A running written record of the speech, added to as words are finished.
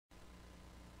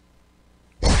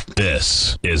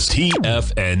This is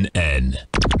TFNN,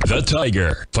 the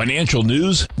Tiger Financial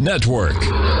News Network.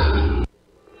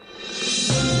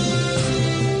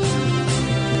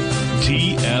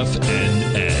 TFNN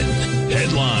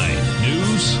Headline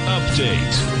News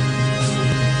Update.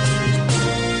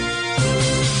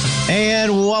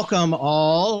 And welcome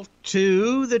all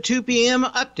to the 2 p.m.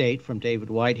 update from David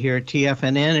White here at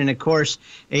TFNN. And, of course,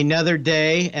 another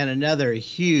day and another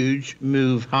huge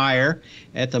move higher.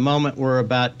 At the moment, we're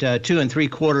about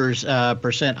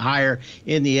 2.75% higher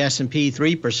in the S&P,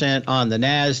 3% on the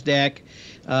NASDAQ.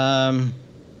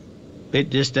 It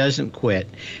just doesn't quit.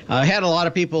 I had a lot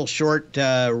of people short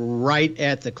right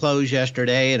at the close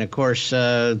yesterday. And, of course,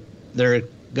 they're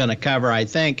going to cover, I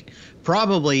think,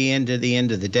 probably into the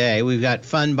end of the day. We've got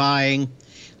fund buying.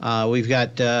 We've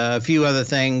got a few other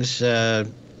things that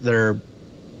are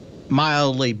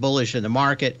mildly bullish in the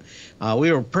market.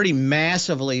 We were pretty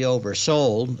massively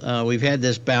oversold. We've had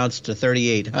this bounce to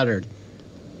 3,800.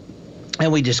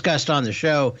 And we discussed on the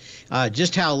show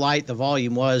just how light the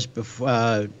volume was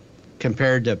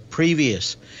compared to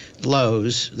previous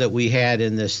lows that we had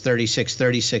in this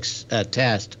 36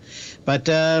 test. But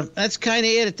that's kind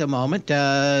of it at the moment.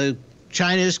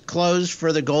 China's closed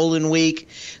for the Golden Week,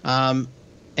 and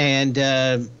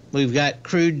we've got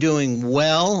crude doing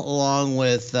well along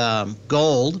with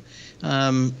gold.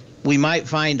 We might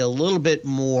find a little bit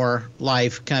more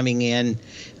life coming in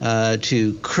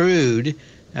to crude.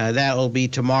 That will be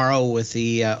tomorrow with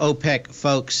the OPEC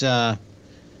folks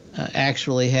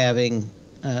actually having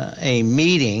a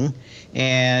meeting.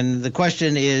 And the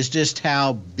question is just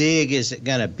how big is it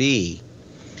going to be?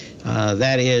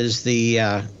 That is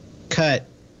the cut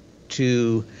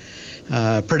to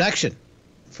production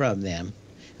from them.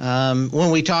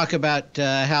 When we talk about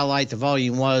how light the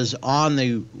volume was on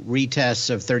the retests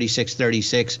of 36,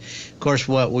 of course,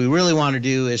 what we really want to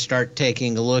do is start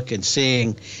taking a look and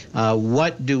seeing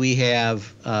what do we have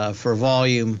for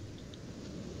volume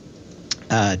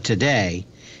today.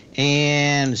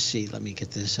 And let's see, let me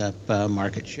get this up,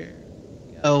 market share.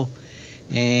 Go.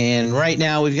 And right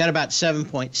now we've got about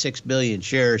 7.6 billion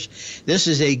shares. This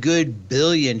is a good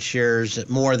billion shares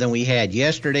more than we had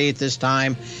yesterday at this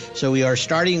time. So we are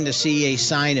starting to see a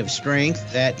sign of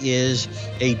strength. That is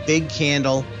a big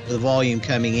candle with volume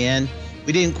coming in.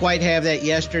 We didn't quite have that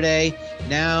yesterday.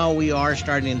 Now we are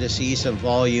starting to see some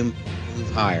volume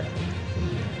move higher.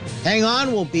 Hang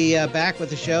on, we'll be back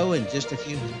with the show in just a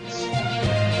few minutes.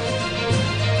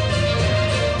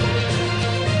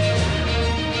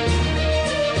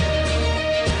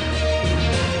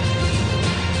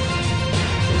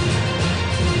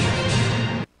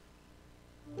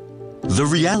 The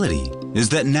reality is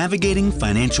that navigating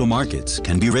financial markets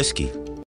can be risky.